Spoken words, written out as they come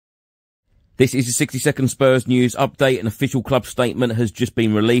This is a 60-second Spurs news update. An official club statement has just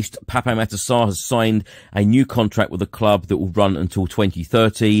been released. Pape Matar has signed a new contract with the club that will run until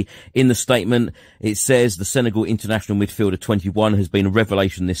 2030. In the statement, it says the Senegal international midfielder 21 has been a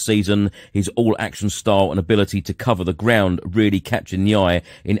revelation this season. His all-action style and ability to cover the ground really captured the eye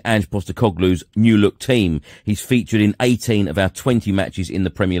in Ange Postecoglou's new-look team. He's featured in 18 of our 20 matches in the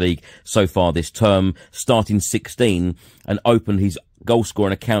Premier League so far this term, starting 16, and opened his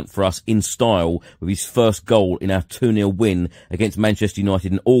goal-scoring account for us in style with his first goal in our 2-0 win against Manchester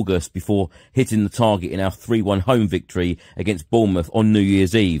United in August before hitting the target in our 3-1 home victory against Bournemouth on New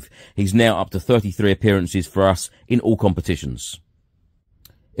Year's Eve. He's now up to 33 appearances for us in all competitions.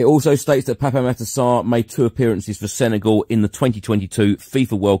 It also states that Pape Matar made 2 appearances for Senegal in the 2022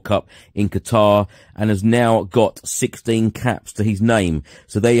 FIFA World Cup in Qatar and has now got 16 caps to his name.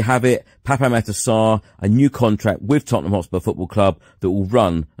 So there you have it, Pape Matar, a new contract with Tottenham Hotspur Football Club that will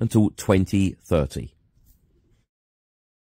run until 2030.